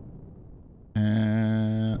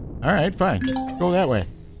 Alright, fine. Go that way.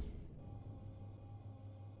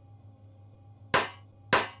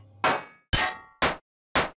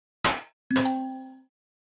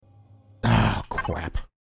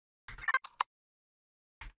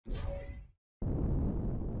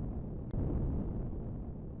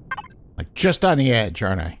 just on the edge,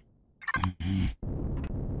 aren't I?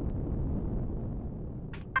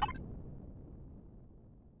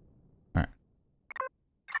 All right.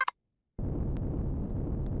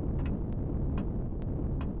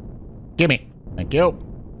 Gimme. Thank you.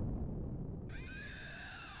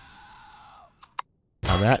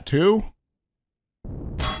 Now that too.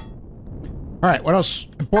 All right, what else?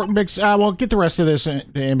 Important big... we'll get the rest of this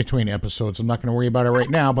in between episodes. I'm not going to worry about it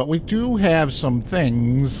right now, but we do have some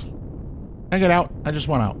things. Can I get out? I just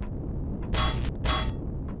want out.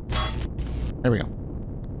 There we go.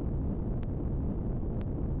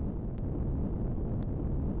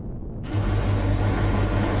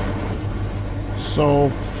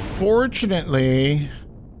 So, fortunately...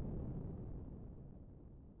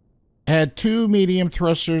 Add 2 medium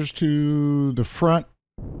thrusters to the front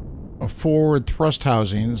forward thrust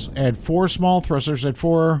housings. Add 4 small thrusters. Add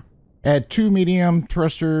 2 medium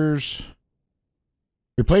thrusters.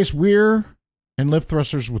 Replace rear and lift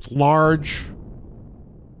thrusters with large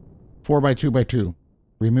 4x2x2.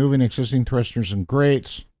 Removing existing thrusters and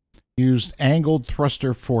grates. Used angled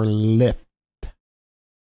thruster for lift.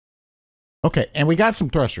 Okay, and we got some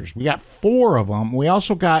thrusters. We got 4 of them. We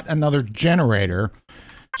also got another generator.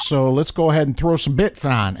 So let's go ahead and throw some bits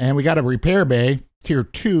on. And we got a repair bay. Tier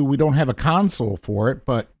 2, we don't have a console for it,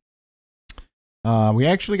 but we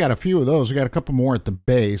actually got a few of those. We got a couple more at the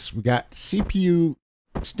base. We got CPU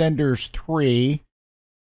extenders 3,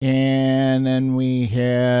 and then we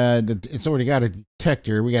had, it's already got a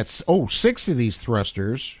detector. We got, 6 of these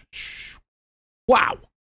thrusters. Wow.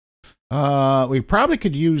 We probably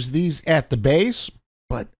could use these at the base,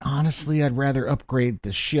 but honestly, I'd rather upgrade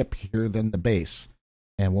the ship here than the base.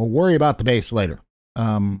 And we'll worry about the base later.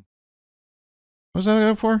 What was that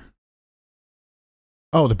good for?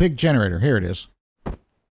 Oh, the big generator. Here it is.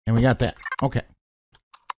 And we got that. Okay.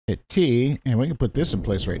 Hit T, and we can put this in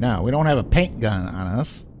place right now. We don't have a paint gun on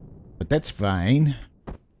us, but that's fine.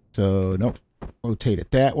 So, nope. Rotate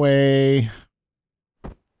it that way.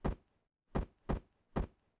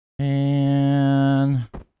 And...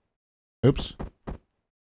 Oops.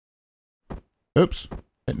 Oops.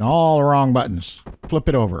 Hitting all the wrong buttons. Flip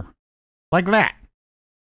it over. Like that.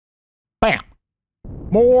 Bam.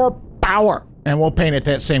 More power. And we'll paint it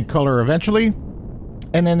that same color eventually.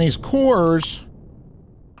 And then these cores,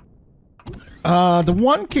 the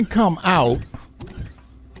one can come out.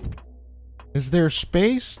 Is there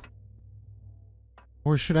space?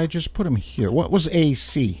 Or should I just put them here? What was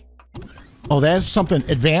AC? Oh, that's something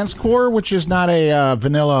advanced core, which is not a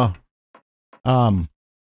vanilla, I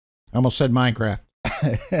almost said Minecraft.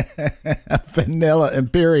 A vanilla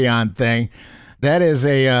Empyrion thing. That is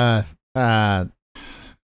a, I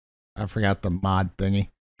forgot the mod thingy.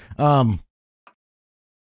 I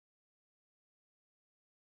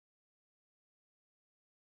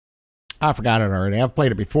forgot it already. I've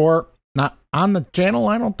played it before. Not on the channel,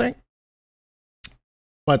 I don't think.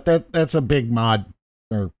 But that's a big mod,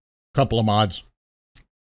 or a couple of mods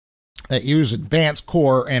that use advanced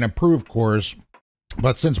core and improved cores.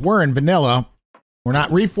 But since we're in vanilla, we're not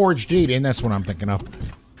reforged Eden, that's what I'm thinking of.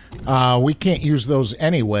 We can't use those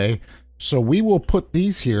anyway. So we will put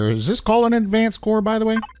these here. Is this called an advanced core, by the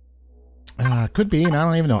way? Could be, and I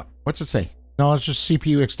don't even know it. What's it say? No, it's just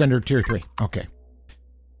CPU extender tier 3. Okay.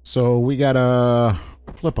 So we gotta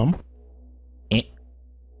flip them.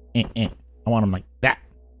 I want them like that.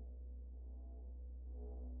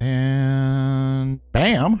 And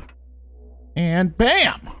bam. And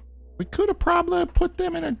bam. We could have probably put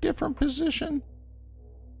them in a different position.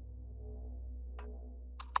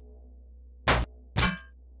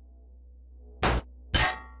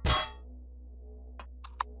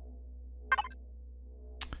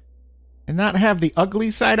 And not have the ugly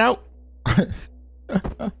side out.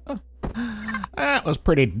 That was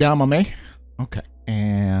pretty dumb of me. Okay,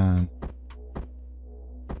 and...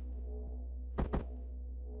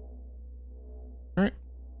 Alright.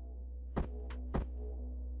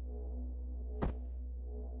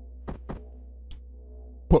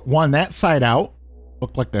 Put one that side out.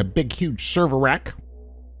 Look like the big, huge server rack.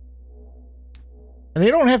 And they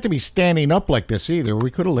don't have to be standing up like this either.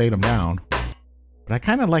 We could have laid them down. But I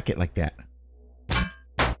kind of like it like that.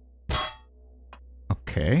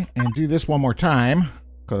 Okay, and do this one more time,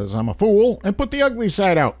 because I'm a fool, and put the ugly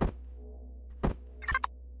side out.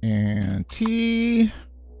 And T.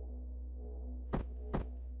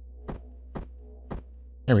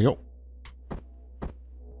 There we go.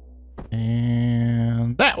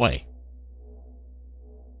 And that way.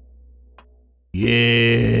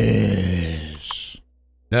 Yes.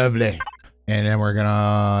 Lovely. And then we're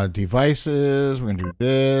gonna devices, we're gonna do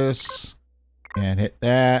this. And hit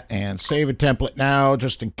that and save a template now,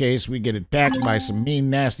 just in case we get attacked by some mean,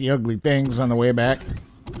 nasty, ugly things on the way back.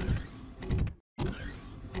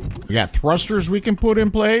 We got thrusters we can put in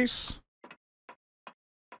place.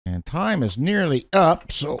 And time is nearly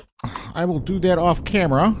up, so I will do that off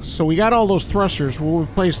camera. So we got all those thrusters. We'll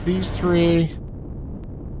replace these 3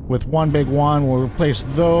 with one big one. We'll replace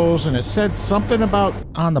those, and it said something about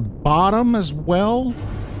on the bottom as well.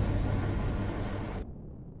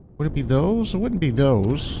 Would it be those? It wouldn't be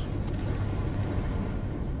those.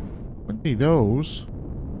 Wouldn't be those.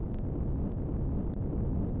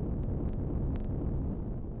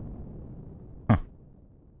 Huh.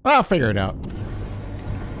 I'll figure it out.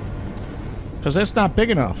 Because that's not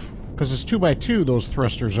big enough. Because it's 2x2, those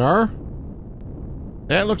thrusters are.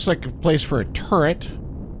 That looks like a place for a turret.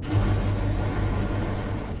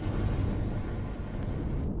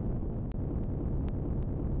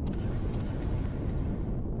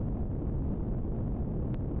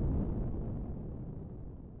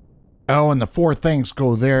 Oh, and the 4 things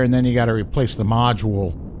go there, and then you got to replace the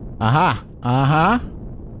module. Aha. Uh-huh.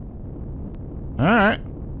 Alright.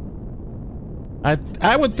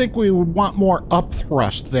 I would think we would want more up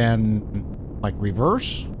thrust than, like,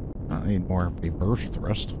 reverse. I don't need more reverse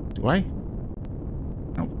thrust, do I? I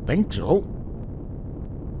don't think so.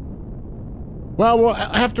 Well,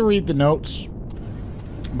 I have to read the notes.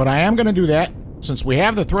 But I am going to do that, since we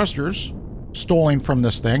have the thrusters stolen from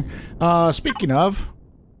this thing. Speaking of...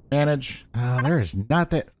 Manage. There is not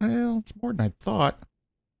that... Well, it's more than I thought.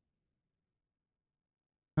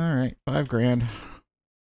 Alright, 5 grand.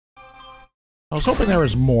 I was hoping there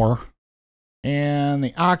was more. And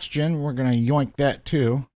the oxygen, we're going to yoink that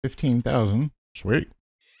too. 15,000. Sweet.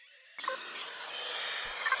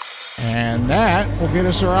 And that will get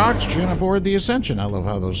us our oxygen aboard the Ascension. I love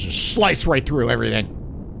how those just slice right through everything.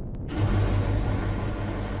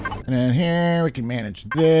 And then here, we can manage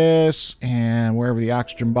this, and wherever the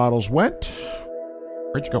oxygen bottles went.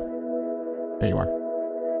 Where'd you go? There you are.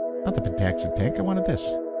 Not the Pentaxid tank, I wanted this.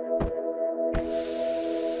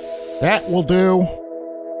 That will do.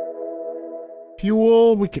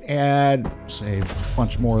 Fuel, we can add, save a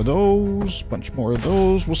bunch more of those, bunch more of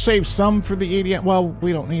those. We'll save some for the 80, well,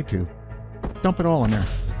 we don't need to. Dump it all in there.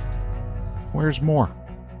 Where's more?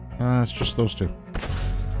 It's just those 2.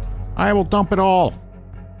 I will dump it all.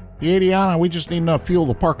 The Adiona, we just need enough fuel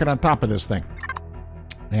to park it on top of this thing.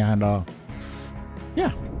 And,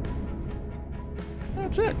 yeah.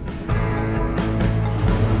 That's it.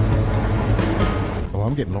 Oh,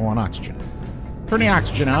 I'm getting low on oxygen. Turn the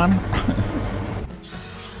oxygen on.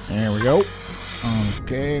 There we go.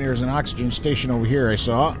 Okay, there's an oxygen station over here I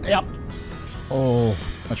saw. Yep. Oh,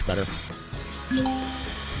 much better.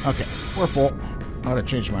 Okay, we're full. I ought to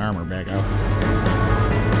change my armor back out.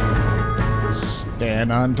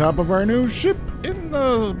 Stand on top of our new ship in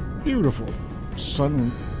the beautiful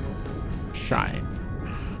sunshine.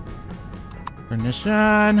 Turn this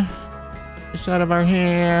on. It's out of our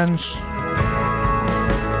hands.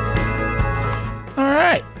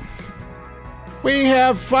 Alright. We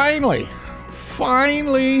have finally.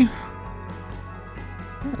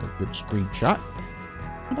 That's a good screenshot.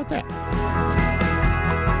 How about that?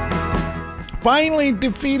 Finally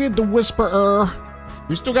defeated the Whisperer.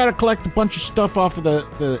 We still got to collect a bunch of stuff off of the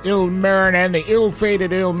Ilmarinen, the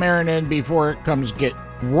ill-fated Ilmarinen, before it comes get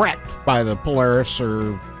wrecked by the Playz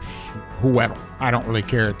or whoever. I don't really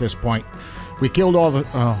care at this point. We killed all the...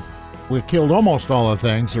 we killed almost all the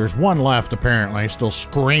things. There's one left, apparently, still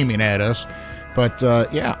screaming at us. But,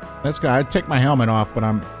 yeah, that's good. I'd take my helmet off, but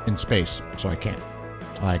I'm in space, so I can't.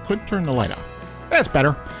 I could turn the light off. That's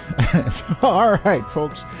better. So, all right,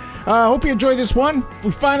 folks. Hope you enjoyed this one.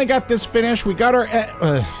 We finally got this finished. We got our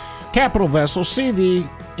capital vessel, CV,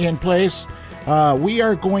 in place. We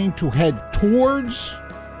are going to head towards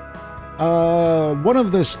one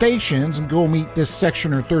of the stations and go meet this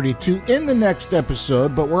Sectioner 32 in the next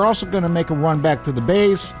episode, but we're also going to make a run back to the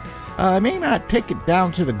base. I may not take it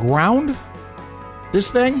down to the ground,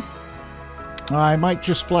 this thing. I might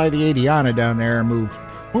just fly the Adiona down there and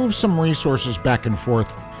move some resources back and forth.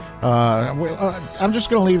 I'm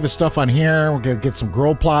just going to leave the stuff on here. We're going to get some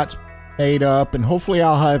grow plots made up, and hopefully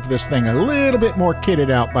I'll have this thing a little bit more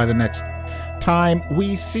kitted out by the next time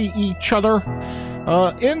we see each other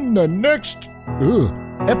in the next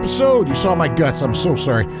episode. You saw my guts. I'm so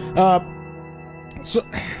sorry. So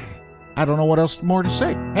I don't know what else more to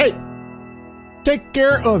say. Hey, take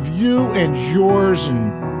care of you and yours,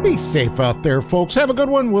 and be safe out there, folks. Have a good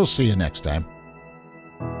one. We'll see you next time.